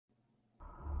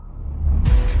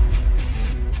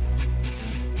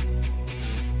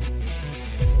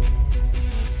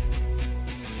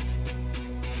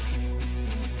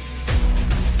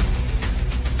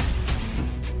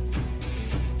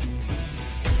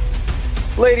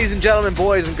Ladies and gentlemen,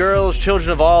 boys and girls, children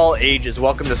of all ages,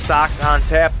 welcome to Sox on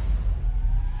Tap.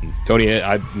 Tony,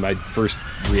 my first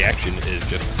reaction is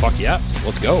just fuck yes,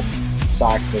 let's go.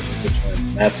 Sox versus the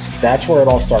Twins. That's where it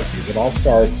all starts. Because it all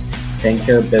starts taking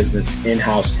care of business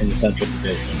in-house in the Central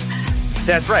Division.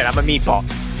 That's right, I'm a meatball.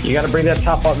 You got to bring that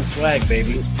top button swag,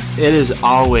 baby. It is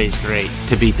always great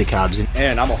to beat the Cubs.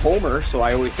 And I'm a homer, so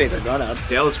I always say they're gonna.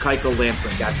 Dallas Keuchel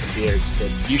Lansing got some beards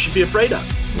that you should be afraid of.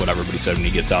 What everybody said when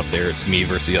he gets out there, it's me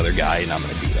versus the other guy, and I'm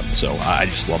going to beat him. So I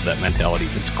just love that mentality.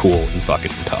 It's cool and fucking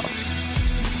tough.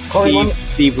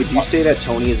 Steve, would you say that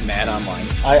Tony is mad online?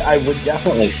 I would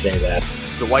definitely say that.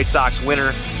 The White Sox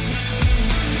winner.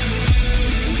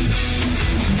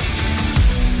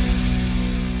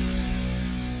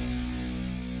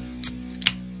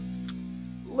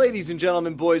 Ladies and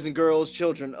gentlemen, boys and girls,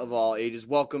 children of all ages,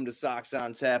 welcome to Sox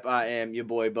on Tap. I am your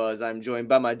boy Buzz. I'm joined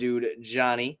by my dude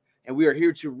Johnny, and we are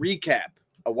here to recap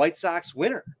a White Sox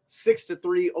winner,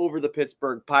 6-3 over the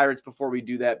Pittsburgh Pirates. Before we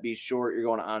do that, be sure you're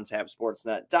going to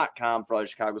ontapsportsnet.com for all your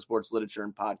Chicago sports literature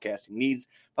and podcasting needs.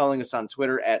 Following us on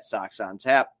Twitter at Sox on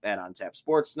Tap, at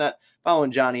OnTapSportsNet. Following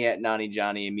Johnny at Nani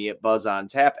Johnny and me at Buzz on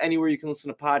Tap. Anywhere you can listen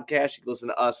to podcasts, you can listen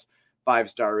to us,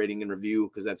 5-star rating and review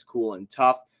because that's cool and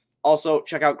tough. Also,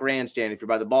 check out Grandstand. If you're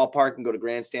by the ballpark, and go to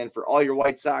Grandstand for all your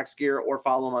White Sox gear, or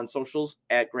follow them on socials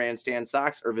at Grandstand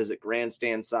Sox, or visit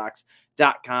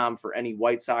grandstandsox.com for any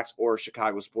White Sox or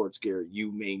Chicago sports gear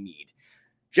you may need.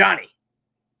 Johnny,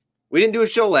 we didn't do a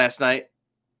show last night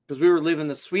because we were living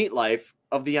the sweet life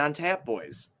of the On Tap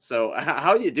boys. So how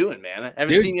are you doing, man? I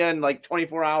haven't seen you in like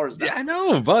 24 hours now. Yeah, I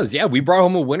know, Buzz. Yeah, we brought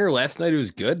home a winner last night. It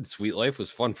was good. Sweet Life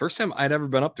was fun. First time I'd ever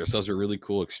been up there, so it was a really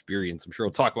cool experience. I'm sure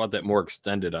we'll talk about that more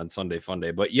extended on Sunday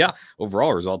Funday. But yeah,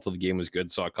 overall result of the game was good.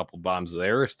 Saw a couple bombs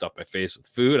there, stuffed my face with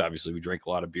food. Obviously, we drank a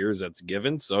lot of beers. That's a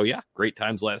given. So yeah, great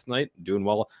times last night. Doing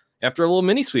well. After a little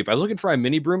mini sweep, I was looking for a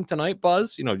mini broom tonight,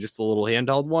 Buzz. You know, just a little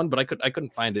handheld one, but I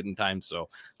couldn't find it in time. So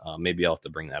maybe I'll have to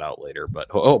bring that out later.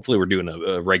 But hopefully, we're doing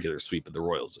a regular sweep of the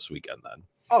Royals this weekend then.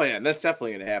 Oh yeah, that's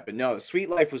definitely going to happen. No, the Sweet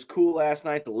Life was cool last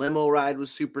night. The limo ride was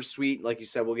super sweet. Like you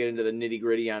said, we'll get into the nitty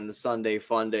gritty on the Sunday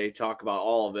Fun Day, talk about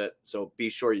all of it. So be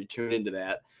sure you tune into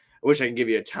that. I wish I could give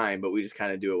you a time, but we just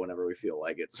kind of do it whenever we feel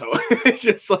like it. So it's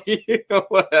just like,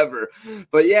 whatever.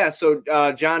 But yeah, so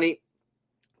Johnny,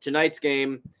 tonight's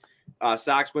game.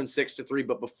 Sox win 6-3,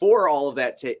 but before all of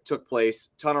that took place,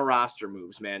 ton of roster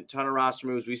moves, man. Ton of roster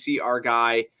moves. We see our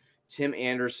guy, Tim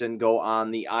Anderson, go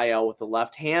on the IL with the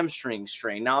left hamstring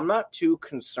strain. Now, I'm not too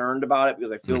concerned about it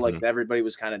because I feel like everybody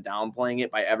was kind of downplaying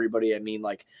it. By everybody, I mean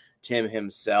like Tim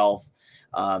himself,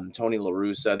 Tony La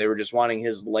Russa. They were just wanting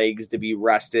his legs to be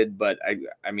rested. But,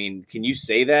 I mean, can you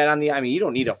say that on the – I mean, you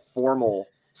don't need a formal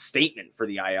statement for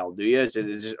the IL, do you?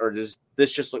 Or does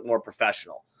this just look more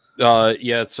professional?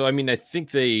 Yeah, so I mean, I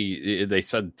think they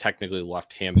said technically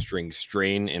left hamstring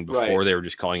strain, and before they were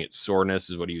just calling it soreness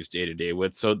is what he was day to day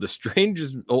with. So the strain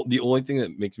just the only thing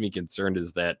that makes me concerned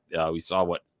is that we saw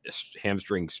what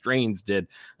hamstring strains did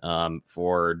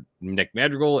for Nick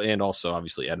Madrigal and also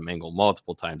obviously Adam Engel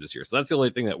multiple times this year. So that's the only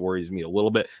thing that worries me a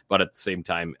little bit. But at the same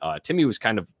time, Timmy was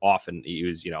kind of off, and he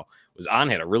was, was on,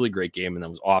 had a really great game, and then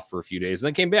was off for a few days, and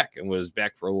then came back and was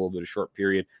back for a little bit of short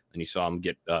period. And you saw him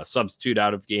get substitute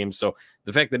out of games. So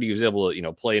the fact that he was able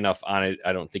to, play enough on it,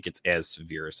 I don't think it's as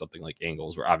severe as something like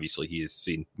Engels, where obviously he has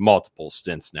seen multiple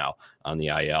stints now on the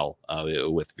IL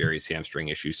with various hamstring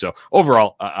issues. So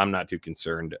overall, I'm not too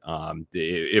concerned.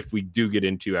 If we do get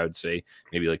into, I would say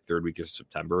maybe like third week of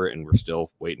September, and we're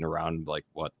still waiting around, like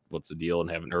what's the deal, and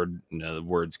haven't heard the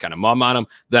words kind of mum on him,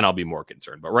 then I'll be more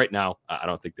concerned. But right now, I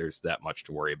don't think there's that much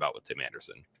to worry about with Tim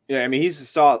Anderson. Yeah, I mean, he's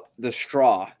the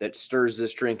straw that stirs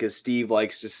this drink, as Steve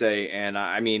likes to say. And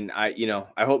I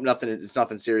hope it's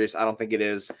nothing serious. I don't think it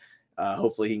is.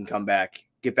 Hopefully he can come back,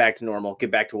 get back to normal, get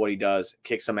back to what he does,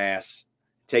 kick some ass,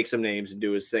 take some names, and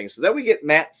do his thing. So then we get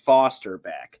Matt Foster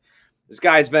back. This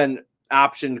guy's been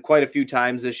optioned quite a few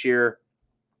times this year.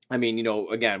 I mean,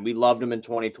 again, we loved him in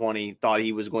 2020, thought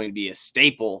he was going to be a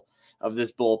staple of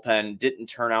this bullpen. Didn't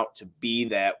turn out to be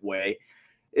that way.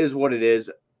 It is what it is.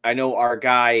 I know our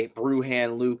guy,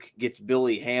 Brewhan Luke, gets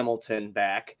Billy Hamilton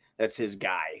back. That's his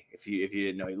guy. If you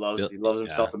didn't know, he loves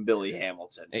himself in Billy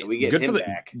Hamilton. So we get him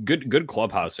back. Good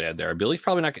clubhouse ad there. Billy's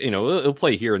probably not, he'll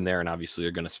play here and there, and obviously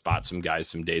they're going to spot some guys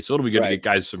some days. So it'll be good to get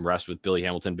guys some rest with Billy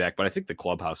Hamilton back. But I think the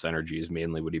clubhouse energy is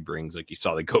mainly what he brings. Like you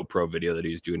saw the GoPro video that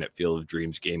he was doing at Field of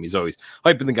Dreams game. He's always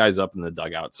hyping the guys up in the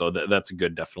dugout. So that's a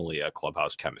good, definitely a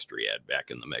clubhouse chemistry ad back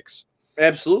in the mix.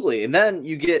 Absolutely. And then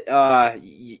you get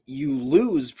you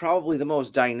lose probably the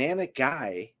most dynamic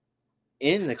guy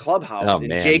in the clubhouse,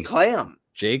 Jay Clam.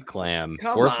 Jake Clam.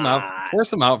 Come Force him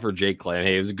on. out for Jake Clam.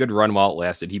 Hey, it was a good run while it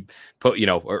lasted. He put,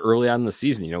 early on in the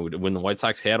season, when the White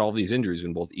Sox had all these injuries,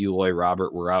 when both Eloy,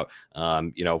 Robert were out,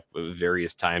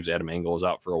 various times, Adam Engel was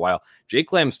out for a while. Jake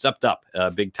Clam stepped up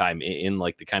big time in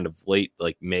like the kind of late,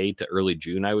 like May to early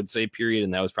June, I would say, period.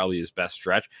 And that was probably his best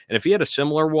stretch. And if he had a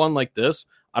similar one like this,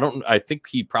 I think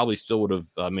he probably still would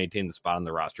have maintained the spot on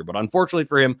the roster, but unfortunately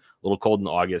for him, a little cold in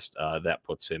August, that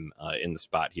puts him in the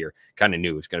spot here. Kind of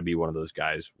knew it's going to be one of those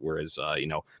guys. Whereas,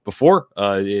 before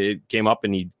it came up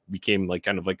and he became like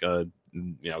kind of like a,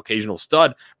 occasional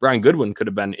stud, Brian Goodwin could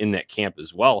have been in that camp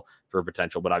as well for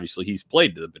potential, but obviously he's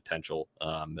played to the potential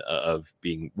of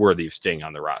being worthy of staying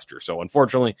on the roster. So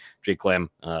unfortunately, Jake Clam,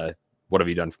 what have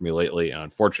you done for me lately? And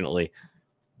unfortunately,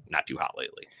 not too hot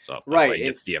lately. So that's why he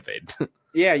gets DFA'd.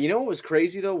 Yeah, you know what was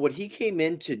crazy though? What he came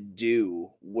in to do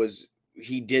was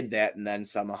he did that and then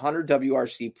some. 100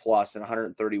 WRC plus and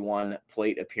 131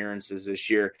 plate appearances this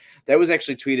year. That was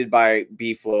actually tweeted by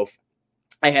B-Flow.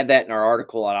 I had that in our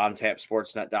article on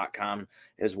OnTapSportsNet.com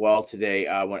as well today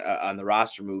on the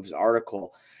roster moves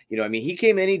article. He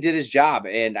came in, he did his job,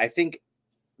 and I think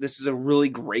this is a really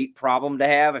great problem to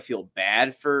have. I feel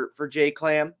bad for Jay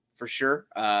Clam for sure.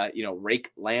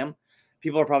 Rake Lamb.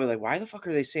 People are probably like, why the fuck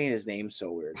are they saying his name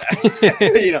so weird?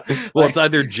 Well, it's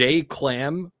either Jay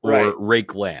Clam or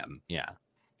Rake Lamb. Yeah.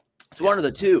 It's one of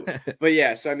the two. But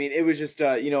yeah, so it was just,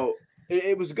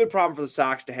 it was a good problem for the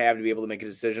Sox to have to be able to make a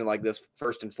decision like this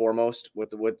first and foremost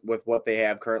with what they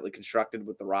have currently constructed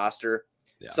with the roster.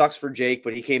 Yeah. Sucks for Jake,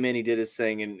 but he came in, he did his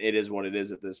thing, and it is what it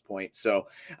is at this point. So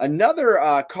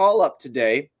another call up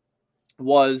today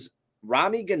was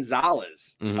Rami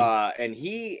Gonzalez, and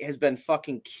he has been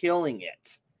fucking killing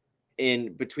it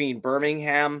in between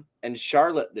Birmingham and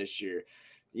Charlotte this year.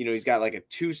 He's got like a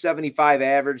 275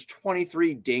 average,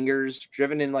 23 dingers,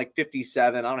 driven in like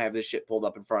 57. I don't have this shit pulled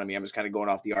up in front of me. I'm just kind of going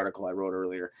off the article I wrote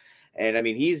earlier. And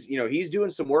he's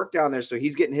doing some work down there, so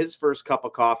he's getting his first cup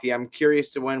of coffee. I'm curious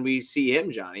to when we see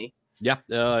him, Johnny. Yeah,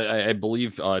 I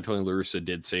believe Tony La Russa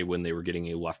did say when they were getting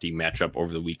a lefty matchup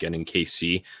over the weekend in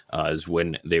KC is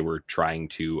when they were trying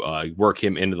to work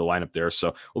him into the lineup there. So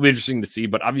it'll be interesting to see,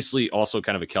 but obviously also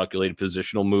kind of a calculated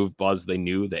positional move. Buzz, they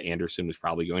knew that Anderson was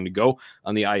probably going to go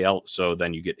on the IL, so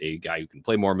then you get a guy who can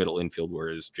play more middle infield,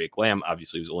 whereas Jake Lamb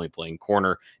obviously was only playing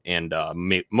corner and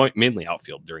mainly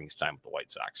outfield during his time with the White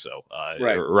Sox. So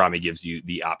Rami gives you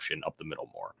the option up the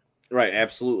middle more. Right,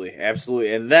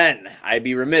 absolutely. And then I'd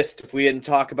be remiss if we didn't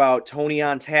talk about Tony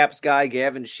on Tap's guy,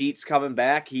 Gavin Sheets, coming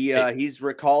back. He's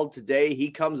recalled today.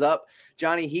 He comes up.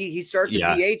 Johnny, he starts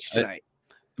at DH tonight.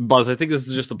 Buzz, I think this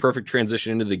is just the perfect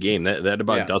transition into the game. That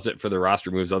about does it for the roster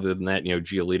moves. Other than that,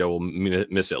 Giolito will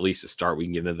miss at least a start. We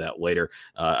can get into that later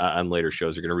on later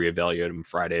shows. We're going to reevaluate him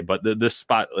Friday. But this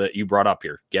spot that you brought up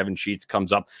here, Gavin Sheets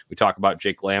comes up. We talk about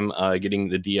Jake Lamb getting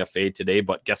the DFA today.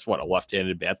 But guess what? A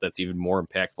left-handed bat that's even more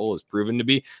impactful is proven to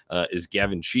be is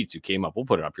Gavin Sheets, who came up. We'll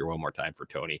put it up here one more time for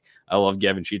Tony. I love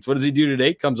Gavin Sheets. What does he do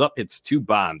today? Comes up, hits 2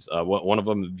 bombs. One of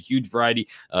them, huge variety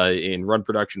in run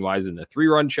production-wise in the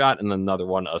 3-run shot, and then another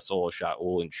one, a solo shot, a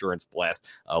little insurance blast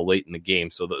late in the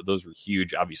game. So those were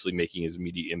huge, obviously making his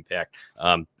immediate impact.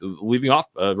 Leaving off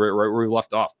right where he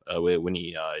left off when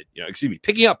he,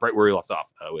 picking up right where he left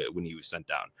off when he was sent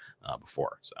down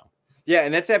before. So. Yeah,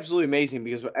 and that's absolutely amazing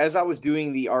because as I was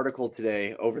doing the article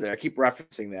today over there, I keep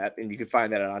referencing that, and you can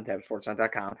find that at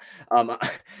OnTapSportsNet.com.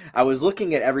 I was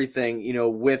looking at everything,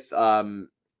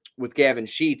 with Gavin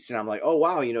Sheets, and I'm like, oh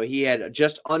wow, he had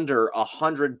just under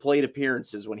 100 plate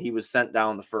appearances when he was sent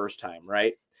down the first time,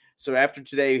 right? So after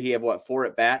today, he had 4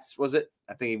 at bats, was it?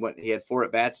 I think he had 4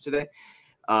 at bats today.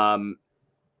 And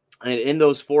in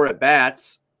those 4 at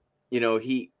bats,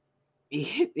 he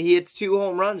hits 2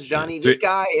 home runs, Johnny. This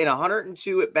guy in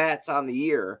 102 at bats on the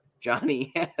year,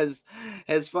 Johnny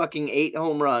has fucking 8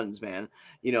 home runs, man.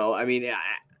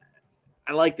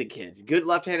 I like the kid. Good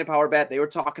left-handed power bat. They were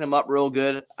talking him up real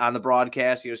good on the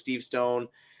broadcast. Steve Stone,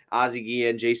 Ozzie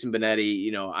Guillen, Jason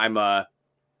Benetti.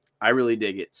 I really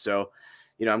dig it. So,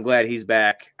 I'm glad he's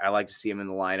back. I like to see him in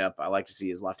the lineup. I like to see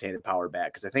his left-handed power bat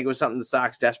because I think it was something the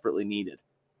Sox desperately needed.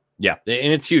 Yeah,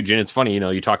 and it's huge, and it's funny,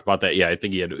 you talk about that. Yeah, I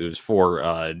think it was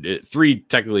 3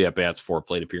 technically at bats, 4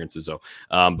 plate appearances, though.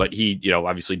 But he,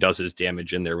 obviously does his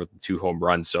damage in there with 2 home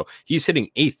runs, so he's hitting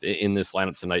 8th in this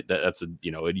lineup tonight. That's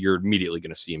you're immediately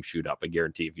going to see him shoot up. I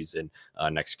guarantee if he's in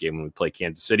next game when we play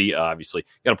Kansas City. Obviously,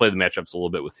 got to play the matchups a little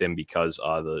bit with him because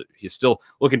he's still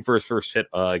looking for his first hit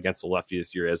against the lefty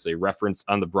this year, as they referenced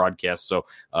on the broadcast. So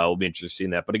we'll be interested in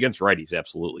seeing that. But against righties,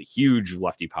 absolutely huge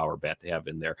lefty power bat to have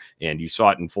in there, and you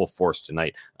saw it in full force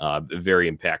tonight.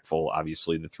 Very impactful.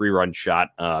 Obviously, the 3-run shot.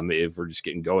 If we're just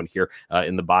getting going here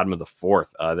in the bottom of the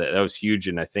fourth, that was huge.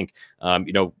 And I think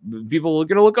people are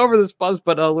going to look over this, Buzz,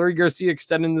 but Leury Garcia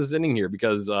extending this inning here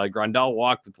because Grandal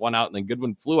walked with 1 out and then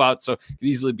Goodwin flew out, so it could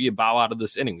easily be a bow out of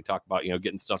this inning. We talk about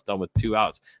getting stuff done with 2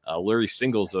 outs. Leury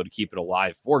singles though to keep it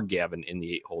alive for Gavin in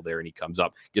the 8-hole there, and he comes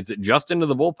up, gets it just into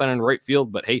the bullpen in right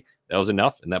field. But hey, that was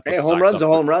enough, and that puts home run's a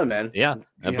home run, man. Yeah,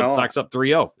 that puts Sox up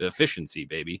 3-0. Efficiency,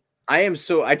 baby. I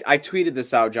tweeted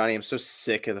this out, Johnny. I'm so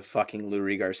sick of the fucking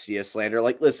Leury Garcia slander.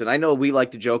 Like, listen, I know we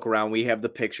like to joke around. We have the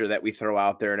picture that we throw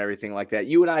out there and everything like that.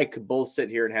 You and I could both sit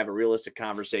here and have a realistic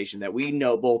conversation that we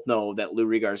both know that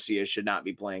Leury Garcia should not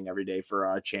be playing every day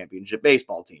for a championship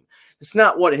baseball team. It's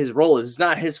not what his role is. It's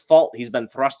not his fault. He's been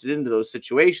thrusted into those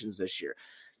situations this year.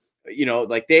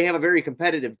 Like they have a very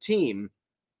competitive team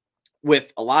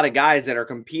with a lot of guys that are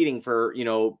competing for,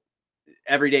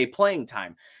 everyday playing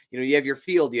time. You have your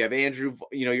field, you have Andrew,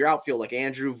 your outfield like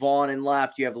Andrew Vaughn in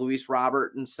left, you have Luis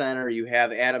Robert in center, you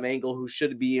have Adam Engel who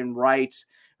should be in right,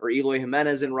 or Eloy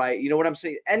Jimenez in right. You know what I'm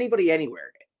saying? Anybody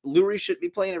anywhere. Leury should be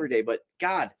playing every day, but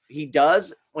God, he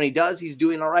does. When he does, he's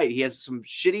doing all right. He has some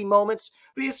shitty moments,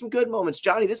 but he has some good moments.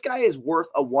 Johnny, this guy is worth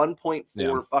a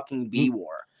 1.4 fucking B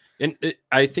WAR. And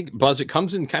I think, Buzz, it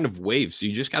comes in kind of waves. So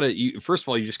you just gotta, first of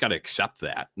all, you just gotta accept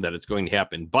that it's going to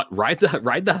happen. But ride the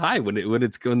high when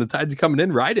the tide's coming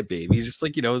in. Ride it, baby. It's just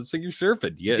like it's like you're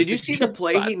surfing. Yeah. Did you see the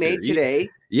play he made today?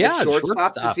 Yeah,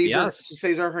 shortstop to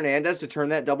Cesar Hernandez to turn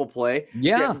that double play.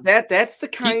 Yeah, that's the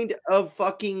kind of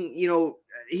fucking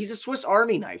he's a Swiss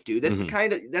Army knife, dude. That's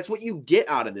that's what you get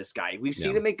out of this guy. We've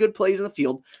seen him make good plays in the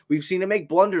field. We've seen him make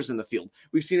blunders in the field.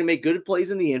 We've seen him make good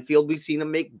plays in the infield. We've seen him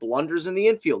make blunders in the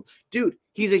infield. Dude,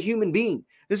 he's a human being.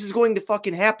 This is going to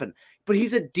fucking happen. But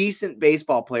he's a decent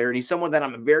baseball player, and he's someone that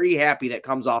I'm very happy that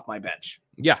comes off my bench.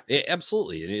 Yeah,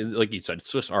 absolutely. And like you said,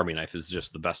 Swiss Army knife is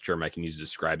just the best term I can use to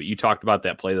describe it. You talked about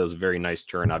that play. That was a very nice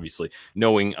turn, obviously,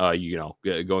 knowing,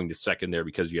 going to second there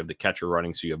because you have the catcher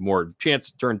running, so you have more chance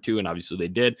to turn 2, and obviously they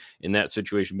did in that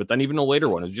situation. But then even a later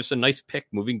one, it was just a nice pick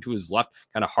moving to his left,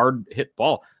 kind of hard hit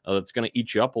ball that's going to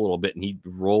eat you up a little bit. And he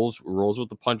rolls with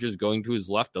the punches, going to his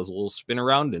left, does a little spin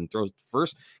around and throws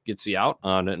first, gets the out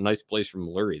on a nice place from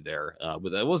Leury there.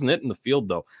 But that wasn't it in the field,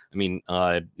 though. I mean,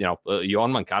 Yoan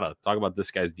Moncada, talk about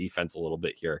this guy's defense a little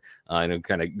bit here. I know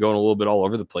kind of going a little bit all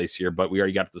over the place here, but we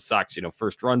already got to the Sox,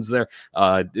 first runs there.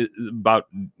 About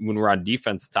when we're on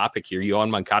defense topic here, Yoan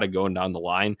Moncada going down the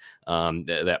line,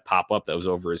 that pop up that was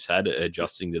over his head,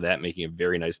 adjusting to that, making a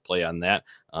very nice play on that.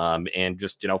 And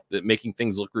just, making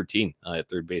things look routine at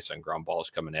third base on ground balls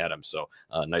coming at him. So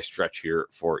nice stretch here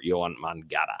for Yoan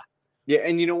Moncada. Yeah,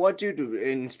 and you know what, dude?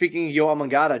 And speaking of Yoan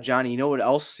Moncada, Johnny, you know what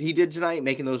else he did tonight,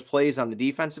 making those plays on the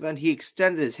defensive end? He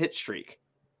extended his hit streak.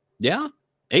 Yeah.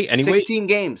 Hey, anyway, 16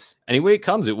 games. Anyway, it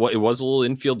comes. It was a little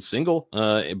infield single,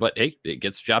 but hey, it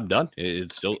gets the job done.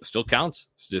 It still counts.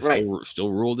 It's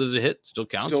still ruled as a hit. Still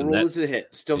counts. Still ruled as a hit.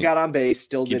 Still got on base.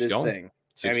 Still did his thing.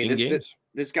 16 games.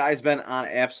 This guy's been on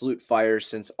absolute fire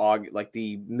since August, like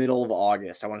the middle of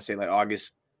August. I want to say like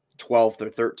August 12th or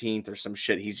 13th or some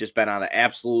shit. He's just been on an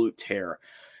absolute tear.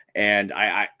 And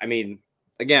I mean,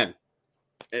 again,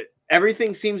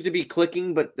 everything seems to be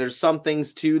clicking, but there's some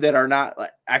things too that are not.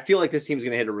 I feel like this team's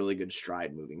going to hit a really good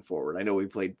stride moving forward. I know we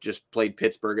played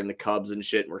Pittsburgh and the Cubs and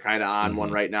shit, and we're kind of on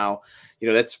one right now.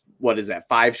 That's what is that?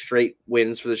 5 straight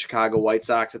wins for the Chicago White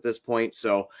Sox at this point.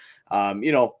 So,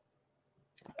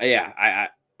 yeah,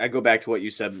 I go back to what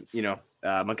you said.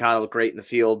 Moncada looked great in the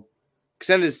field.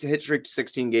 Extended his hit streak to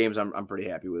 16 games. I'm pretty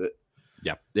happy with it.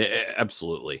 Yeah,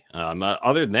 absolutely.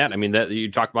 Other than that, I mean, that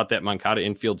you talk about that Moncada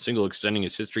infield single extending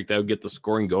his hit streak, that would get the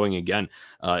scoring going again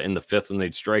in the 5th when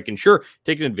they'd strike. And sure,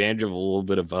 taking advantage of a little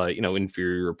bit of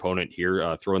inferior opponent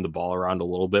here, throwing the ball around a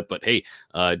little bit. But hey,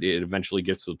 it eventually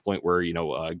gets to the point where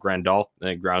Grandal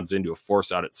grounds into a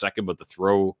force out at second, but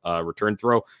the return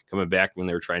throw coming back when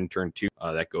they were trying to turn 2,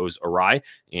 that goes awry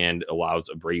and allows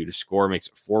Abreu to score, makes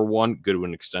it 4-1.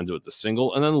 Goodwin extends it with the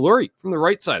single, and then Leury from the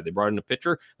right side. They brought in a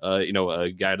pitcher, a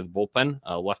guy to the bullpen,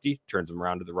 lefty, turns him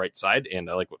around to the right side. And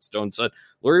I like what Stone said.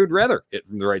 Leury would rather hit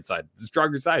from the right side, the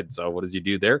stronger side. So what does he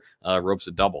do there? Ropes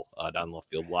a double down the left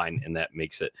field line, and that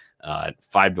makes it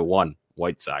 5-1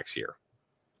 White Sox here.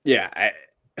 Yeah,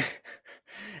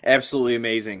 absolutely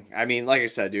amazing. I mean, like I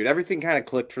said, dude, everything kind of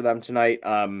clicked for them tonight.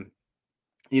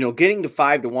 Getting to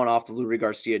 5-1 off the Leury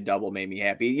Garcia double made me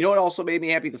happy. You know what also made me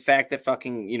happy? The fact that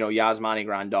fucking, Yasmani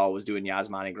Grandal was doing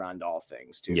Yasmani Grandal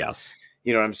things too. Yes.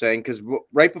 You know what I'm saying? Because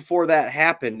right before that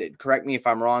happened, correct me if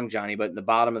I'm wrong, Johnny, but in the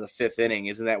bottom of the 5th inning,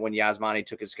 isn't that when Yasmani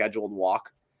took his scheduled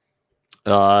walk?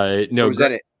 No. Or was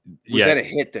that it? Was that a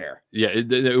hit there? Yeah,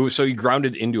 it was, so he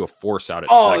grounded into a force out at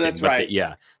second. That's right.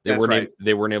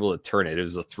 They weren't able to turn it. It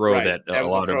was a throw that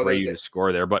allowed Abreu to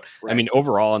score there. But I mean,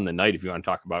 overall in the night, if you want to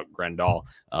talk about Grandal,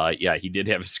 he did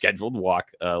have a scheduled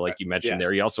walk, like you mentioned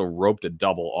there. He also roped a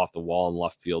double off the wall in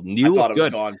left field. And he looked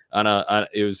good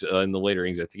it was in the later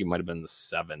innings. I think it might have been the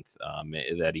 7th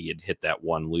that he had hit that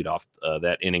one leadoff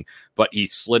that inning. But he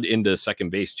slid into second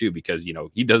base too because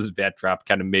he does his bat drop,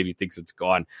 kind of maybe thinks it's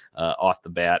gone off the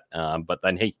bat. But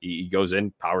then he goes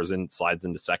in, powers in, slides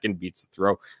into second, beats the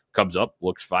throw, comes up,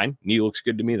 looks fine. Knee looks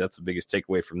good to me. That's the biggest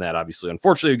takeaway from that. Obviously,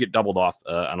 unfortunately, we get doubled off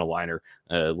on a liner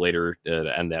later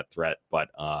to end that threat. But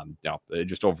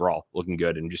just overall looking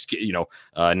good. And just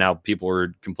now people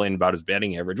are complaining about his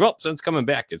batting average. Well, since coming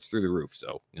back, it's through the roof.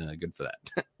 So good for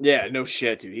that. Yeah, no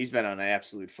shit, dude. He's been on an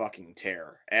absolute fucking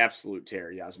tear. Absolute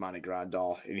tear, Yasmani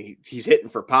Grandal. And he's hitting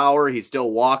for power. He's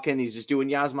still walking. He's just doing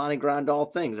Yasmani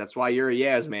Grandal things. That's why you're a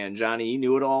Yaz man, Johnny. You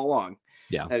knew it all along.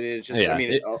 Yeah, I mean, it's just,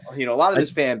 a lot of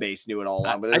his fan base knew it all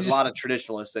along, but there's a lot of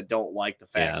traditionalists that don't like the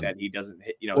fact that he doesn't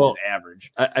hit, his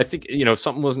average. I think,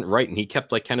 something wasn't right, and he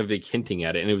kept kind of hinting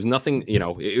at it, and it was nothing,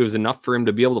 it was enough for him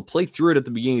to be able to play through it at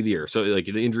the beginning of the year. So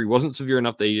the injury wasn't severe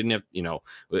enough that he didn't have,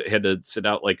 had to sit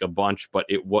out like a bunch, but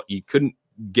he couldn't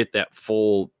get that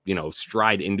full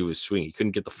stride into his swing. He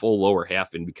couldn't get the full lower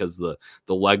half in because the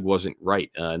leg wasn't right,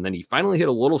 and then he finally hit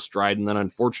a little stride, and then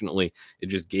unfortunately it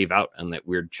just gave out on that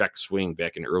weird check swing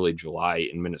back in early July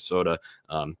in Minnesota.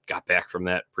 Got back from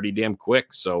that pretty damn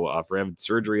quick, so for having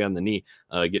surgery on the knee,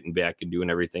 getting back and doing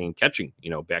everything and catching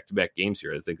back-to-back games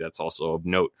here, I think that's also of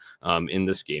note in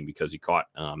this game because he caught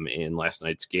in last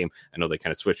night's game. I know they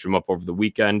kind of switched him up over the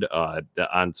weekend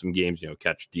on some games,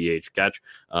 catch, DH, catch,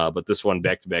 but this one,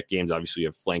 back-to-back games, obviously you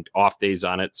have flanked off days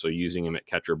on it, so using him at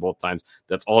catcher both times,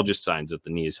 that's all just signs that the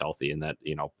knee is healthy, and that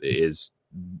is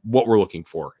what we're looking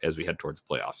for as we head towards the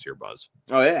playoffs here, Buzz.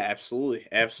 Oh yeah,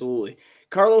 absolutely.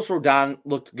 Carlos Rodon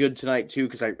looked good tonight too,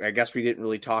 because I guess we didn't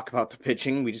really talk about the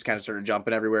pitching. We just kind of started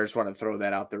jumping everywhere. Just wanted to throw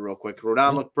that out there real quick.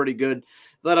 Rodon looked pretty good.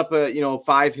 Let up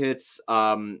 5 hits.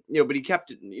 But he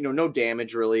kept no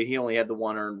damage really. He only had the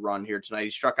 1 earned run here tonight. He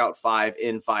struck out 5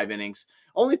 in 5 innings.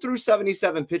 Only threw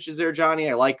 77 pitches there, Johnny.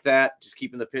 I like that. Just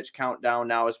keeping the pitch count down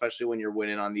now, especially when you're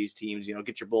winning on these teams.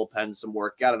 Get your bullpen some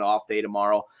work. Got an off day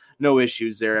tomorrow. No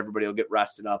issues there. Everybody will get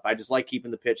rested up. I just like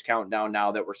keeping the pitch count down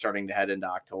now that we're starting to head into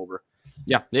October.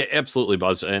 Yeah, absolutely,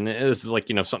 Buzz. And this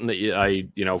is something that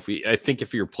I think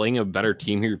if you're playing a better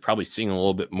team here, you're probably seeing a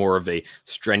little bit more of a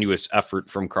strenuous effort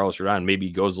from Carlos Rodon. Maybe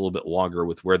he goes a little bit longer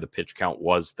with where the pitch count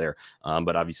was there.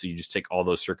 But obviously you just take all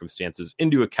those circumstances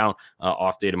into account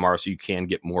off day tomorrow, so you can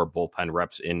get more bullpen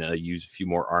reps in, use a few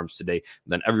more arms today.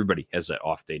 Then everybody has that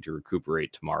off day to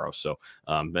recuperate tomorrow. So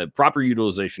proper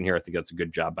utilization here. I think that's a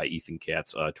good job by Ethan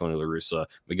Katz, Tony La Russa,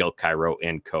 Miguel Cairo,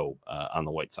 and Co. On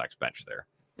the White Sox bench there.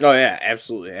 Oh yeah,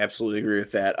 absolutely agree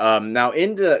with that. Now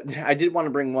I did want to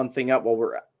bring one thing up while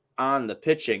we're on the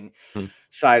pitching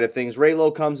side of things.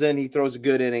 Raylo comes in, he throws a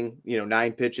good inning,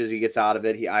 9 pitches, he gets out of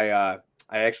it. I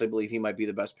actually believe he might be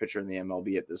the best pitcher in the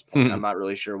MLB at this point. I'm not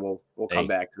really sure. We'll come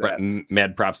back to that.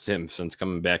 Mad props to him since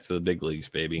coming back to the big leagues,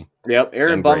 baby. Yep.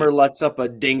 Aaron Bummer lets up a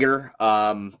dinger.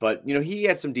 But he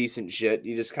had some decent shit.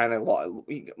 He just kind of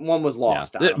one was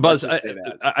lost. Yeah. Buzz,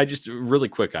 I just really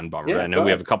quick on Bummer. I know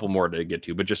we have a couple more to get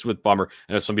to, but just with Bummer,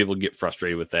 I know some people get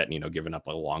frustrated with that, giving up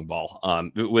a long ball.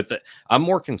 With it, I'm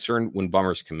more concerned when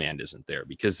Bummer's command isn't there,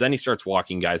 because then he starts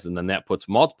walking guys, and then that puts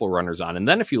multiple runners on. And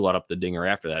then if you let up the dinger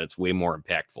after that, it's way more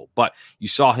impactful. But you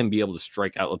saw him be able to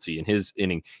strike out. Let's see, in his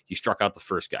inning, he struck out the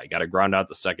first guy, got a ground out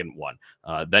the second one.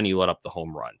 Then he let up the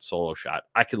home run, solo shot.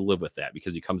 I could live with that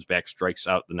because he comes back, strikes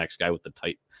out the next guy with the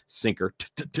tight sinker,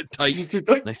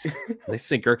 tight, nice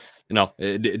sinker.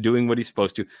 Doing what he's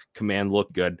supposed to. Command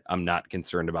looked good. I'm not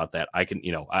concerned about that. I can,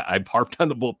 I've harped on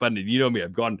the bullpen, and me,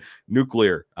 I've gone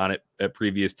nuclear on it at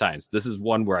previous times. This is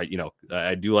one where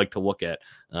I do like to look at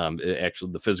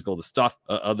actually the physical, the stuff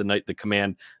of the night, the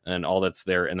command, and all that's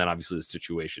there, and then obviously the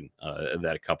situation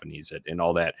that accompanies it, and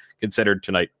all that considered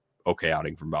tonight. Okay,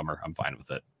 outing from Bummer. I'm fine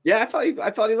with it. Yeah, I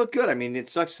thought he looked good. I mean, it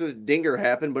sucks that dinger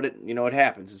happened, but it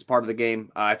happens. It's part of the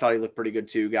game. I thought he looked pretty good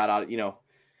too. Got out,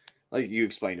 like you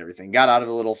explained everything. Got out of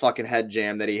the little fucking head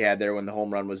jam that he had there when the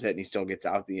home run was hit, and he still gets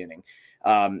out the inning.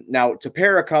 Now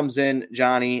Tepera comes in,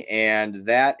 Johnny, and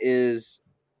that is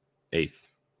 8th.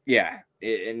 Yeah,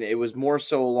 and it was more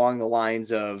so along the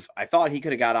lines of I thought he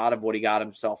could have got out of what he got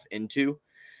himself into.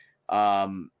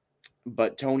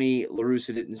 But Tony La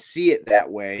Russa didn't see it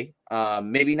that way.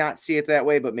 Maybe not see it that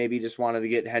way, but maybe just wanted to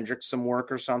get Hendricks some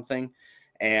work or something.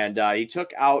 And he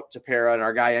took out Tepera and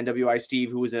our guy NWI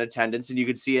Steve, who was in attendance, and you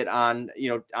could see it on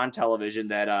television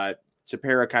that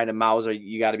Tepera kind of mouths,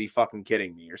 you got to be fucking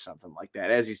kidding me or something like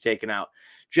that as he's taken out.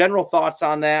 General thoughts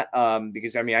on that?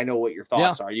 Because I mean, I know what your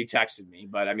thoughts are. You texted me,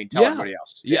 but I mean, tell everybody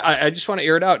else. Yeah, I just want to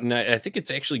air it out, and I think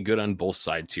it's actually good on both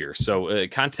sides here. So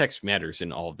context matters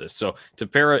in all of this. So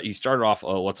Tepera, he started off,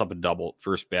 what's up, a double,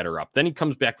 first batter up. Then he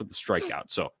comes back with the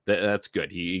strikeout. So that's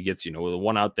good. He gets, with a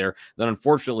one out there. Then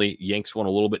unfortunately, yanks one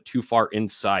a little bit too far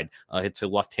inside, hits a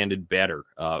left-handed batter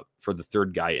for the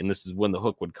third guy. And this is when the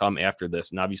hook would come after this.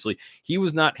 And obviously he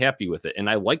was not happy with it. And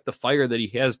I like the fire that he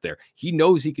has there. He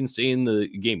knows he can stay in the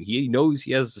game. He knows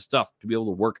he has the stuff to be able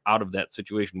to work out of that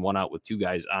situation, one out with two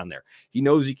guys on there. He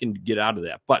knows he can get out of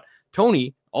that. But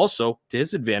Tony, also to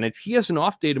his advantage, he has an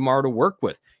off day tomorrow to work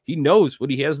with. He knows what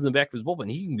he has in the back of his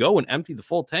bullpen. He can go and empty the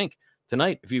full tank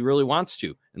tonight if he really wants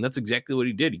to. And that's exactly what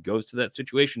he did. He goes to that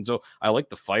situation. So I like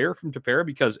the fire from Tepera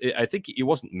because I think he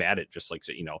wasn't mad at just like,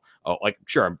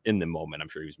 sure, I'm in the moment. I'm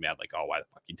sure he was mad, like, oh, why the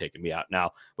fuck are you taking me out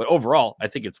now? But overall, I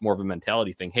think it's more of a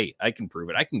mentality thing. Hey, I can prove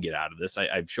it. I can get out of this.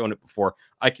 I've shown it before.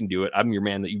 I can do it. I'm your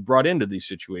man that you've brought into these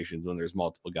situations when there's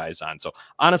multiple guys on. So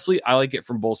honestly, I like it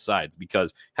from both sides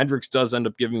because Hendricks does end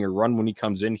up giving a run when he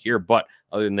comes in here. But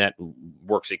other than that,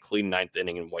 works a clean ninth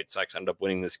inning and White Sox end up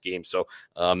winning this game. So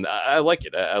I like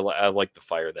it. I like the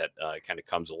fire that kind of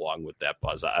comes along with that,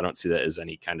 Buzz. I don't see that as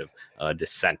any kind of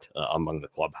dissent among the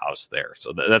clubhouse there.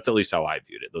 So that's at least how I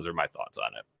viewed it. Those are my thoughts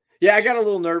on it. Yeah, I got a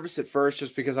little nervous at first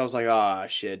just because I was like, oh,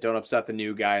 shit, don't upset the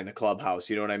new guy in the clubhouse.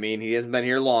 You know what I mean? He hasn't been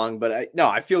here long, but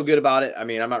I feel good about it. I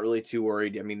mean, I'm not really too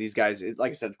worried. I mean, these guys,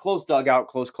 like I said, close dugout,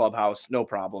 close clubhouse, no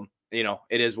problem. It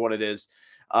is what it is.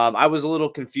 I was a little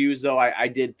confused, though. I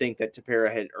did think that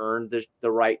Tepera had earned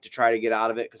the right to try to get out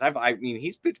of it because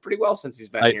he's pitched pretty well since he's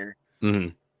been here.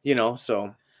 Mm-hmm.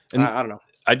 So I don't know.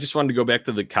 I just wanted to go back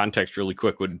to the context really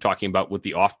quick when talking about with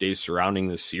the off days surrounding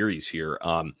this series here.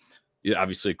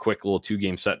 Obviously a quick little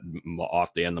 2-game set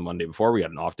off day on the Monday before. We got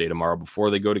an off day tomorrow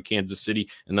before they go to Kansas City,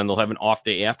 and then they'll have an off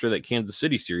day after that Kansas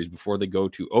City series before they go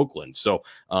to Oakland. So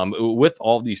with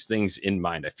all these things in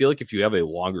mind, I feel like if you have a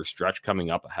longer stretch coming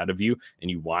up ahead of you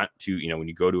and you want to, when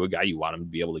you go to a guy, you want him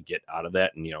to be able to get out of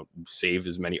that and, save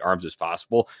as many arms as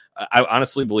possible. I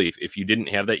honestly believe if you didn't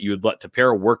have that, you would let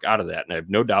Tepera work out of that. And I have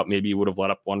no doubt maybe he would have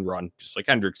let up one run just like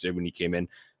Hendricks did when he came in,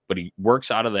 but he works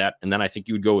out of that. And then I think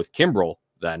you would go with Kimbrel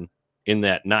then in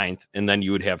that ninth, and then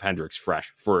you would have Hendricks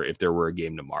fresh for if there were a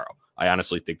game tomorrow. I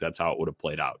honestly think that's how it would have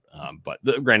played out. But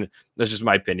granted, that's just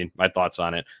my opinion, my thoughts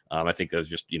on it. I think that was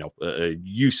just, a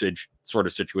usage sort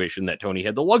of situation that Tony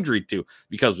had the luxury to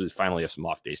because we finally have some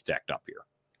off days stacked up here.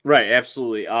 Right.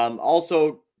 Absolutely.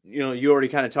 Also, you already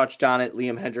kind of touched on it.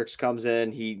 Liam Hendricks comes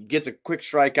in, he gets a quick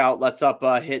strikeout, lets up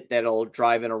a hit that'll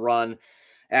drive in a run.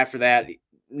 After that,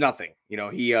 nothing.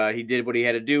 He did what he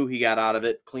had to do. He got out of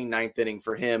it. Clean ninth inning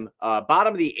for him.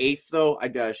 Bottom of the eighth, though,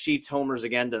 Sheets homers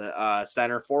again to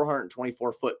center,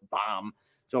 424-foot bomb.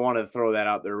 So I wanted to throw that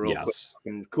out there real quick.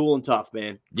 And cool and tough,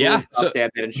 man. Cool so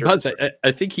Buzz,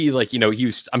 I think he he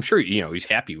was, I'm sure, he's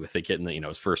happy with it getting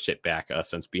his first hit back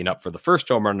since being up for the first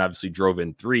home run, and obviously drove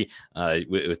in 3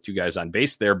 with 2 guys on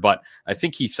base there. But I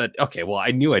think he said, okay, well,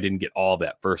 I knew I didn't get all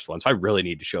that first one, so I really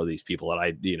need to show these people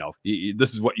that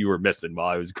this is what you were missing while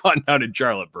I was gone down in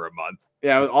Charlotte for a month.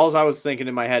 Yeah, all I was thinking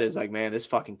in my head is like, man, this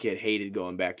fucking kid hated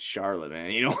going back to Charlotte, man.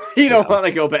 You don't want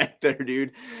to go back there,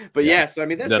 dude. But so I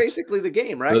mean, that's basically the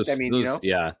game, right?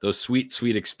 Those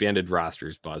sweet expanded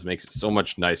rosters, Buzz, makes it so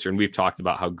much nicer. And we've talked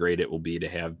about how great it will be to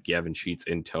have Gavin Sheets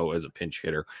in tow as a pinch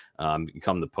hitter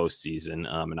come the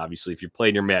postseason. And obviously, if you're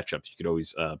playing your matchups, you could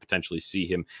always potentially see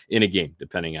him in a game,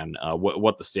 depending on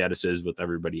what the status is with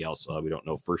everybody else. We don't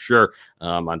know for sure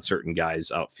on certain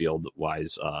guys outfield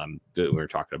wise. We're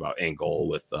talking about Angle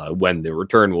with when the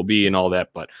return will be and all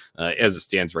that. But as it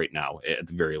stands right now, at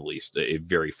the very least, a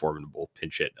very formidable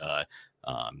pinch hit,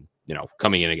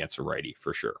 coming in against a righty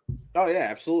for sure. Oh, yeah,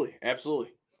 absolutely.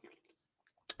 Absolutely.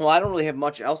 Well, I don't really have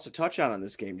much else to touch on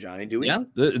this game, Johnny. Do we? Yeah,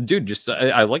 dude. Just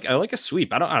I like a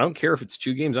sweep. I don't care if it's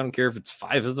 2 games. I don't care if it's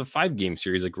 5. It's a 5-game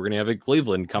series like we're gonna have in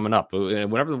Cleveland coming up.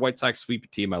 Whenever the White Sox sweep a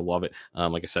team, I love it.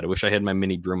 Like I said, I wish I had my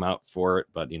mini broom out for it,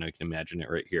 but you can imagine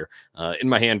it right here in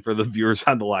my hand for the viewers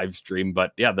on the live stream.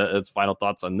 But yeah, that's final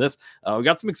thoughts on this. We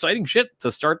got some exciting shit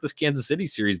to start this Kansas City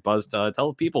series. Buzz, tell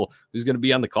the people who's going to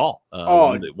be on the call.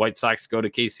 When the White Sox go to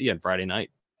KC on Friday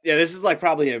night. Yeah, this is like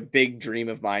probably a big dream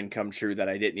of mine come true that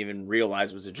I didn't even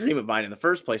realize was a dream of mine in the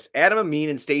first place. Adam Amin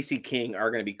and Stacey King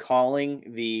are going to be calling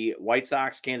the White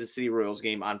Sox Kansas City Royals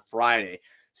game on Friday.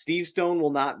 Steve Stone will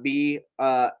not be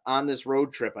on this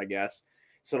road trip, I guess.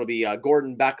 So it'll be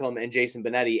Gordon Beckham and Jason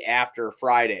Benetti after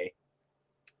Friday.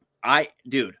 I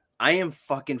I am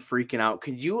fucking freaking out.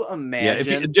 Could you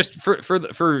imagine? Yeah, just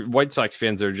for White Sox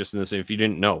fans that are just in the same, if you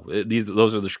didn't know,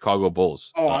 those are the Chicago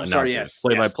Bulls. Oh, I'm sorry. Yes,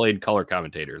 play-by-play color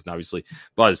commentators, and obviously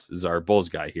Buzz is our Bulls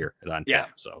guy here at On Tap.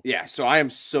 So I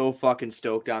am so fucking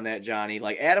stoked on that, Johnny.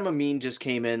 Like Adam Amin just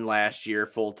came in last year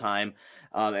full time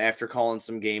after calling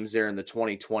some games there in the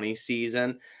 2020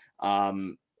 season.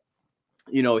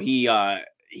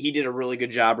 He did a really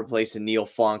good job replacing Neil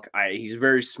Funk. He's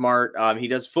very smart. He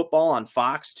does football on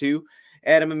Fox too.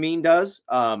 Adam Amin does.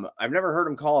 I've never heard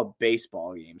him call a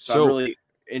baseball game, so I'm really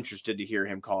interested to hear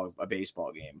him call a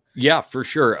baseball game. Yeah, for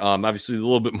sure. Obviously a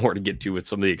little bit more to get to with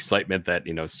some of the excitement that,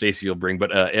 Stacey will bring.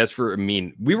 But as for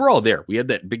Amin, we were all there. We had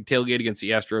that big tailgate against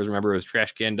the Astros. Remember, it was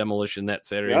trash can demolition that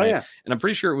Saturday night. Yeah. And I'm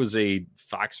pretty sure it was a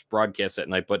Fox broadcast that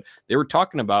night, but they were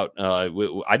talking about,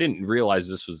 I didn't realize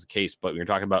this was the case, but we were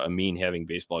talking about Amin having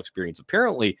baseball experience.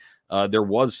 Apparently, there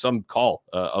was some call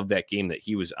of that game that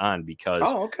he was on because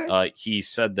he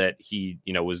said that he,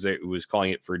 was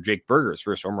calling it for Jake Berger's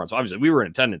first home run. So obviously we were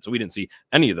in attendance, so we didn't see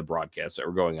any of the broadcasts that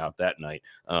were going out that night.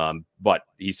 But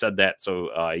he said that,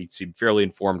 so he seemed fairly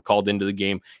informed, called into the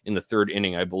game in the third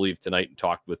inning, I believe, tonight, and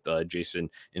talked with Jason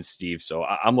and Steve. So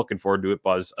I'm looking forward to it,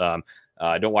 Buzz.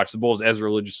 I don't watch the Bulls as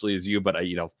religiously as you, but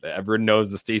everyone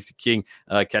knows the Stacey King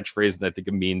catchphrase, and I think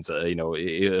it means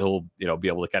he'll be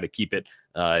able to kind of keep it.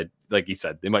 Like he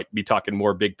said, they might be talking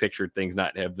more big picture things,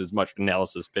 not have as much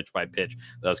analysis pitch by pitch.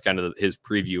 That was kind of his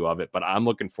preview of it, but I'm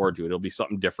looking forward to it. It'll be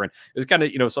something different. It was kind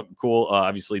of something cool.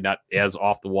 Obviously not as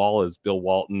off the wall as Bill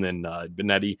Walton and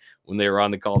Benetti when they were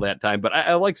on the call that time, but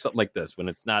I like something like this when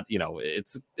it's not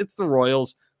it's the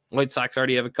Royals. White Sox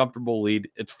already have a comfortable lead.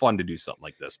 It's fun to do something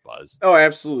like this, Buzz. Oh,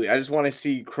 absolutely. I just want to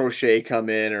see Crochet come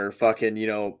in or fucking,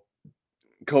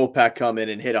 Kopech come in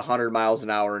and hit 100 miles an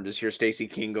hour and just hear Stacey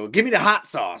King go, give me the hot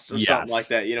sauce or something like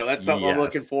that. That's something I'm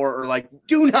looking for. Or like,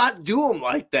 do not do them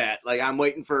like that. Like I'm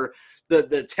waiting for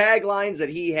the taglines that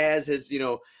he has his,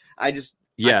 I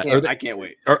can't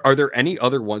wait. Are there any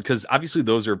other ones? Because obviously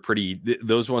those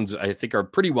ones I think are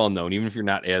pretty well known, even if you're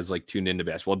not as tuned into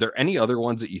basketball. Are there any other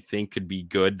ones that you think could be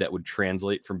good that would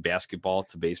translate from basketball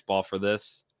to baseball for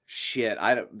this? Shit,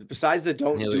 besides the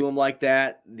don't do them like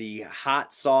that, the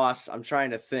hot sauce, I'm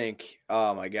trying to think.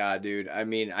 Oh my God, dude. I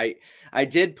mean, I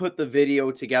did put the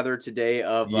video together today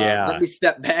of let me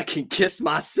step back and kiss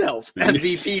myself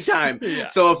MVP time.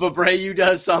 So if Abreu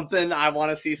does something, I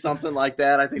want to see something like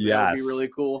that. I think that would be really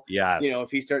cool. If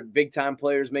he start big time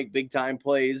players make big time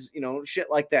plays,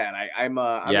 shit like that. I'm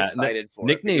excited for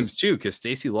nicknames too, because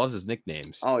Stacey loves his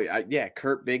nicknames. Oh yeah,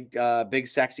 Kurt Big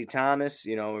Sexy Thomas,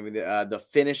 the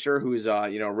finisher who's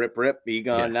Rip he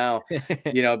gone now.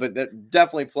 But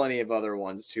definitely plenty of other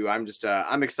ones too.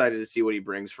 I'm excited to see what he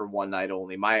brings for one night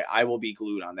only. I will be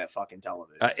glued on that fucking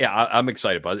television. I'm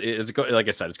excited, but like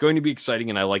I said, it's going to be exciting,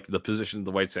 and I like the position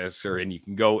the White Sox are in. You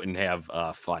can go and have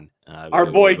fun. Our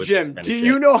boy Jim, do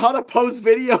you know how to post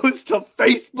videos to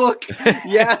Facebook?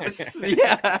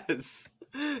 Yes.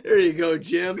 There you go,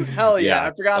 Jim. Hell yeah.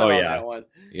 I forgot about that one.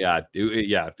 Yeah.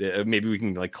 Maybe we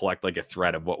can collect a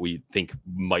thread of what we think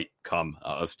might come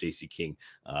of Stacey King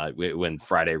when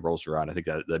Friday rolls around. I think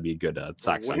that'd be a good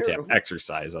Sox on Tap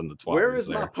exercise on the 12th. Where is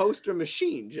my poster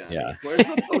machine, Johnny? Yeah. Where's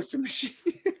my poster machine?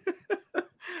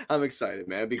 I'm excited,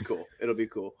 man. It'll be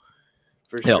cool.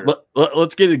 For sure.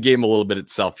 Let's get the game a little bit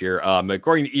itself here.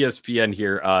 According to ESPN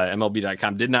here,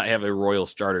 MLB.com did not have a Royal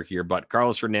starter here, but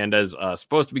Carlos Hernandez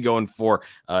supposed to be going for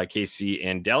KC,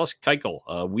 and Dallas Keuchel,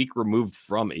 a week removed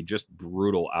from a just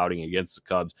brutal outing against the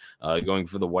Cubs, going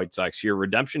for the White Sox here.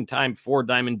 Redemption time for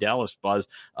Diamond Dallas, Buzz.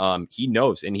 He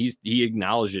knows, and he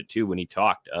acknowledged it too when he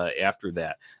talked after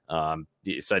that.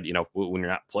 He said, when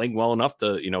you're not playing well enough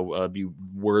to, be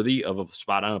worthy of a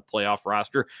spot on a playoff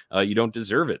roster, you don't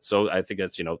deserve it. So I think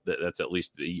that's, that's at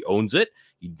least he owns it.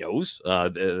 He knows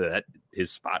that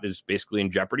his spot is basically in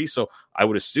jeopardy. So I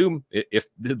would assume if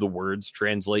the words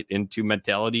translate into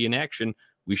mentality in action,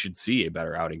 we should see a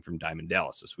better outing from Diamond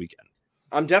Dallas this weekend.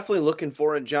 I'm definitely looking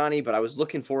for it, Johnny, but I was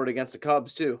looking for it against the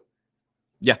Cubs too.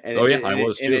 Yeah. I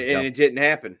was too. And it didn't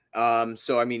happen.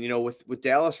 So, I mean, with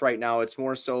Dallas right now, it's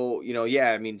more so,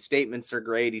 statements are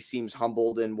great. He seems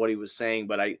humbled in what he was saying,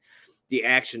 but the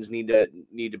actions need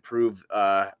to prove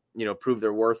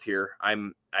their worth here.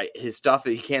 His stuff,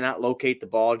 he cannot locate the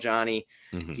ball, Johnny.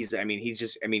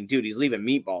 Mm-hmm. Dude, he's leaving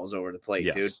meatballs over the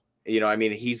plate, dude.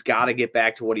 He's got to get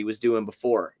back to what he was doing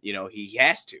before. He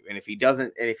has to. And if he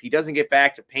doesn't get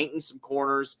back to painting some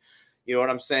corners, you know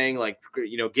what I'm saying?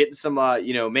 Getting some,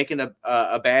 making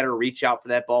a batter reach out for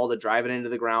that ball to drive it into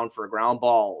the ground for a ground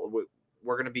ball.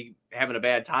 We're going to be having a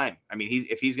bad time. I mean,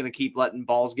 if he's going to keep letting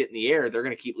balls get in the air, they're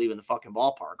going to keep leaving the fucking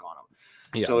ballpark on him.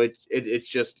 Yeah. So it's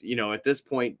just, at this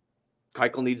point,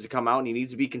 Keuchel needs to come out and he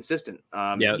needs to be consistent.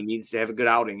 He needs to have a good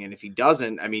outing. And if he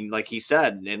doesn't, I mean, like he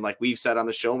said, and like we've said on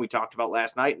the show and we talked about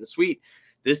last night in the suite,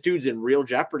 this dude's in real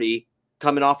jeopardy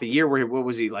coming off a year where, what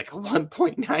was he, like a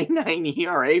 1.99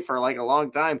 ERA for like a long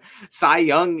time. Cy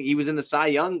Young, he was in the Cy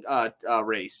Young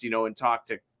race, and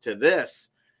talked to this.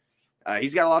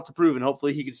 He's got a lot to prove, and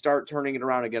hopefully he can start turning it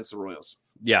around against the Royals.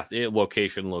 Yeah,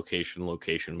 location.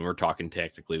 We're talking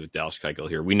tactically with Dallas Keuchel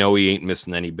here. We know he ain't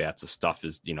missing any bats. The stuff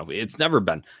is, he's never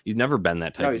been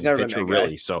that type of pitcher,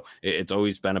 really. So it's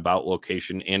always been about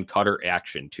location and cutter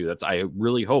action too. I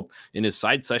really hope in his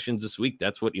side sessions this week,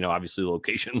 that's what, obviously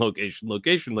location,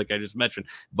 like I just mentioned,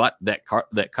 but that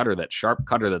cutter, that sharp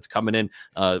cutter that's coming in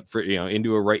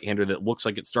into a right-hander that looks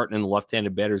like it's starting in the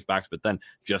left-handed batter's box, but then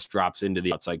just drops into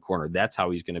the outside corner. That's how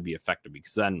he's going to be effective,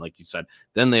 because then, like you said,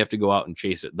 then they have to go out and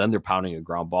chase it. Then they're pounding a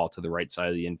ground ball to the right side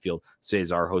of the infield.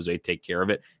 Cesar, Jose take care of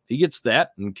it. If he gets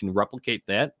that and can replicate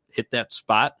that, hit that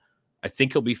spot, I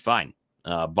think he'll be fine.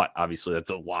 But obviously that's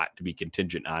a lot to be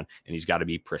contingent on, and he's got to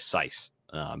be precise.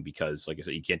 Because like I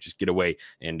said, you can't just get away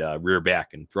and rear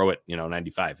back and throw it,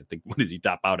 95. I think, what does he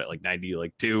top out at, like 90,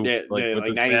 like 2? Yeah,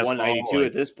 like 91, 92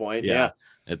 at this point. Yeah.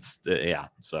 It's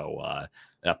so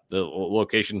the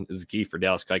location is the key for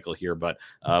Dallas Keuchel here, but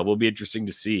will be interesting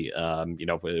to see,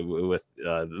 with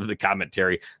the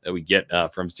commentary that we get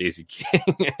from Stacey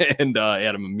King and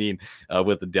Adam Amin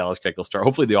with the Dallas Keuchel start.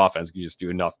 Hopefully the offense can just do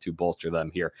enough to bolster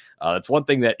them here. That's one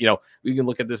thing that, we can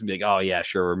look at this and be like, oh yeah,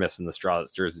 sure, we're missing the straw that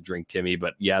stirs the drink, Timmy.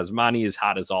 But yeah, Yasmani is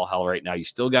hot as all hell right now. You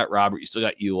still got Robert, you still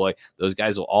got Eloy. Those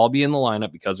guys will all be in the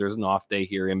lineup because there's an off day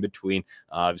here in between.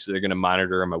 Obviously they're going to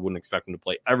monitor him. I wouldn't expect him to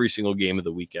play every single game of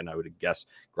the weekend. I would guess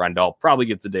Grandal probably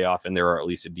gets a day off, and there are at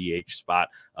least a DH spot.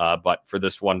 But for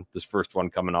this first one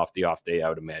coming off the off day, I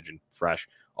would imagine fresh,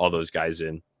 all those guys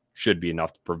in should be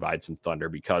enough to provide some thunder,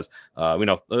 because we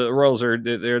know the Royals they're at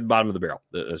the bottom of the barrel.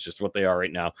 That's just what they are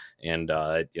right now. And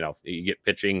you get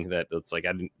pitching that's like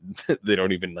they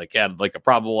don't even had like a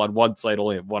probable on one side,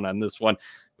 only have one on this one.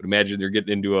 Would imagine they're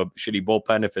getting into a shitty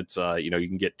bullpen if it's you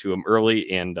can get to them early,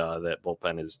 and that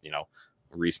bullpen is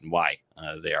a reason why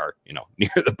they are near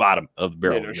the bottom of the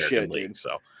barrel of the American League. Dude.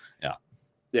 So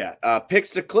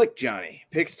picks to click, Johnny.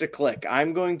 Picks to click.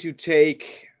 I'm going to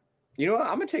take. I'm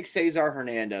going to take Cesar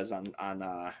Hernandez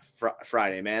on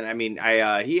Friday, man. I mean,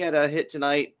 he had a hit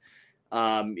tonight.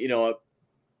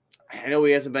 I know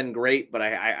he hasn't been great, but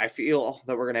I feel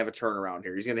that we're going to have a turnaround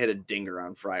here. He's going to hit a dinger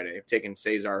on Friday. I'm taking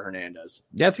Cesar Hernandez.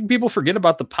 Yeah, I think people forget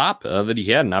about the pop that he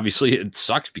had. And obviously it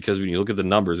sucks because when you look at the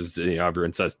numbers, it's,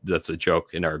 everyone says that's a joke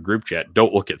in our group chat.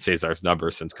 Don't look at Cesar's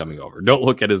numbers since coming over. Don't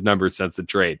look at his numbers since the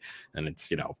trade. And it's,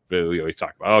 we always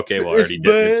talk about, okay, well, I already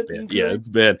did. It's bad. Yeah, it's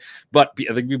bad. But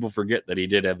I think people forget that he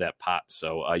did have that pop.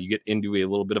 So you get into a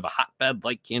little bit of a hotbed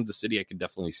like Kansas City. I could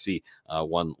definitely see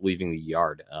one leaving the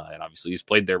yard. And obviously he's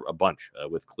played there a bunch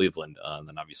with Cleveland. And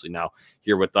then obviously now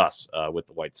here with us with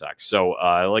the White Sox. So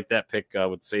I like that pick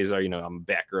with Cesar. I'm a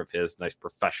backer of his. Nice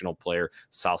professional player.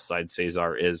 Southside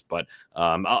Cesar is. But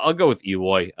I'll go with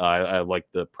Eloy. I like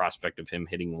the prospect of him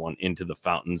hitting one into the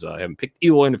fountains. I haven't picked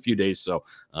Eloy in a few days, so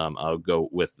I'll go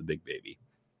with the big baby.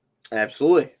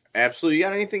 Absolutely. You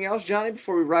got anything else, Johnny,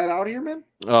 before we ride out here, man?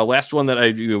 Last one that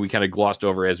we kind of glossed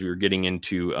over as we were getting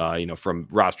into, from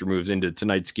roster moves into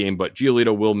tonight's game, but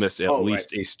Giolito will miss at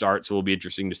least a start, so it'll be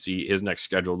interesting to see. His next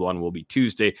scheduled one will be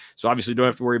Tuesday, so obviously don't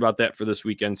have to worry about that for this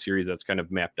weekend series. That's kind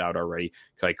of mapped out already.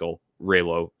 Keuchel,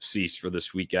 Raylo, Cease for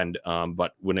this weekend,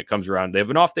 but when it comes around, they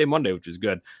have an off day Monday, which is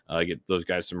good. Get those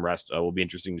guys some rest. Will be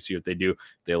interesting to see what they do.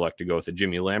 If they elect to go with a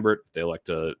Jimmy Lambert, if they elect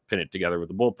to pin it together with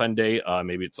the bullpen day,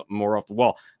 maybe it's something more off the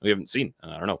wall we haven't seen.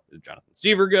 I don't know. Is Jonathan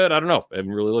Stever good? I don't know. I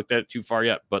haven't really looked at it too far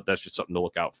yet, but that's just something to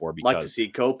look out for, because like to see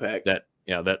Kopech.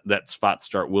 That spot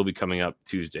start will be coming up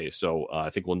Tuesday. So I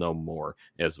think we'll know more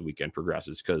as the weekend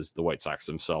progresses, because the White Sox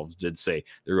themselves did say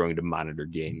they're going to monitor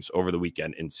games over the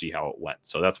weekend and see how it went.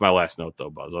 So that's my last note, though,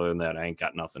 Buzz. Other than that, I ain't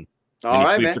got nothing. All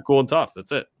right, sweeps man. Are cool and tough.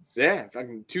 That's it. Yeah,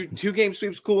 two game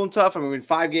sweeps, cool and tough. I mean,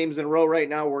 5 games in a row right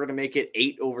now. We're going to make it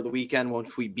 8 over the weekend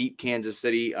once we beat Kansas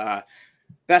City.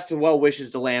 Best and well wishes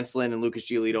to Lance Lynn and Lucas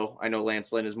Giolito. I know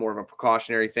Lance Lynn is more of a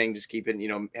precautionary thing, just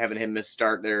keeping, having him miss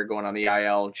start there, going on the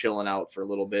IL and chilling out for a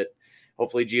little bit.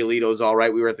 Hopefully Giolito's all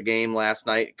right. We were at the game last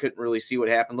night. Couldn't really see what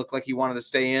happened. Looked like he wanted to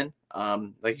stay in.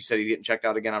 Like you said, he's getting checked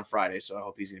out again on Friday, so I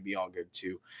hope he's going to be all good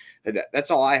too.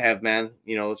 That's all I have, man.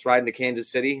 Let's ride into Kansas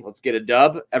City. Let's get a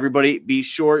dub. Everybody be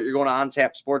sure you're going to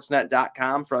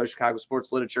ontapsportsnet.com for other Chicago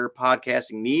sports literature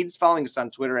podcasting needs. Following us on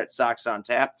Twitter at Sox on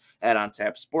Tap, at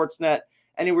OnTap Sportsnet.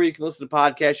 anywhere you can listen to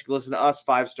podcasts. You can listen to us,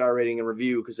 5-star rating and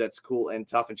review, because that's cool and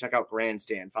tough. And check out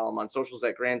Grandstand. Follow them on socials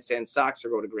at Grandstand Socks, or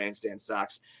go to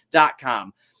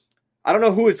grandstandsocks.com. I don't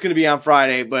know who it's going to be on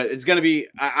Friday, but it's going to be,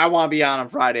 I want to be on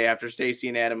Friday after Stacy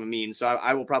and Adam Amin. So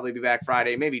I will probably be back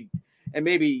Friday. Maybe,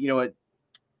 you know what,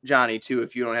 Johnny, too,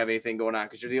 if you don't have anything going on,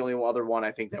 because you're the only other one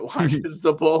I think that watches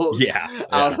the Bulls.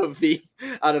 Out of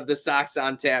the Sox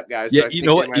on Tap guys. Yeah, so you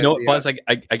know what, Buzz.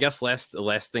 I guess the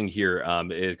last thing here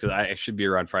is because I should be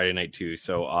around Friday night too.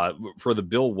 So for the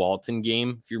Bill Walton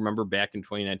game, if you remember back in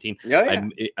 2019,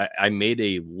 I made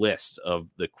a list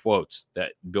of the quotes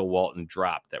that Bill Walton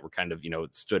dropped that were kind of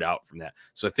stood out from that.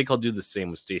 So I think I'll do the same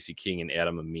with Stacey King and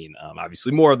Adam Amin.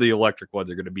 Obviously, more of the electric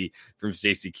ones are going to be from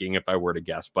Stacey King if I were to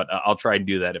guess, but I'll try and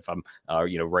do that if I'm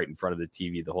right in front of the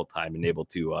TV the whole time and able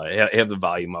to have the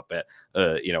volume up at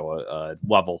a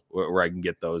level where I can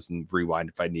get those and rewind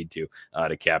if I need to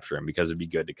capture them, because it'd be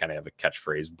good to kind of have a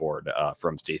catchphrase board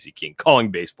from Stacey King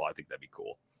calling baseball. I think that'd be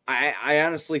cool. I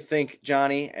honestly think,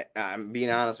 Johnny, I'm being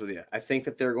honest with you, I think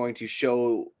that they're going to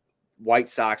show White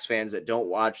Sox fans that don't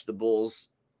watch the Bulls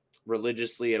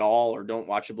religiously at all, or don't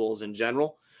watch the Bulls in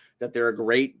general, that they're a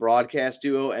great broadcast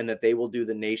duo, and that they will do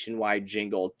the nationwide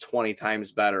jingle 20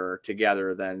 times better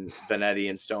together than Benetti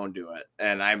and Stone do it.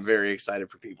 And I'm very excited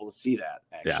for people to see that.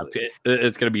 Actually. Yeah,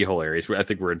 it's going to be hilarious. I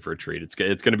think we're in for a treat. It's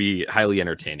going to be highly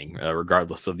entertaining,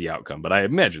 regardless of the outcome. But I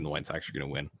imagine the White Sox are going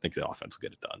to win. I think the offense will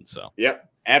get it done. So yep,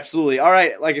 absolutely. All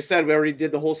right, like I said, we already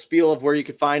did the whole spiel of where you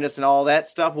can find us and all that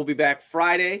stuff. We'll be back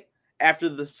Friday after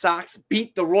the Sox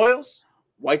beat the Royals.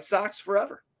 White Sox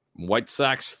forever. White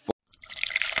Sox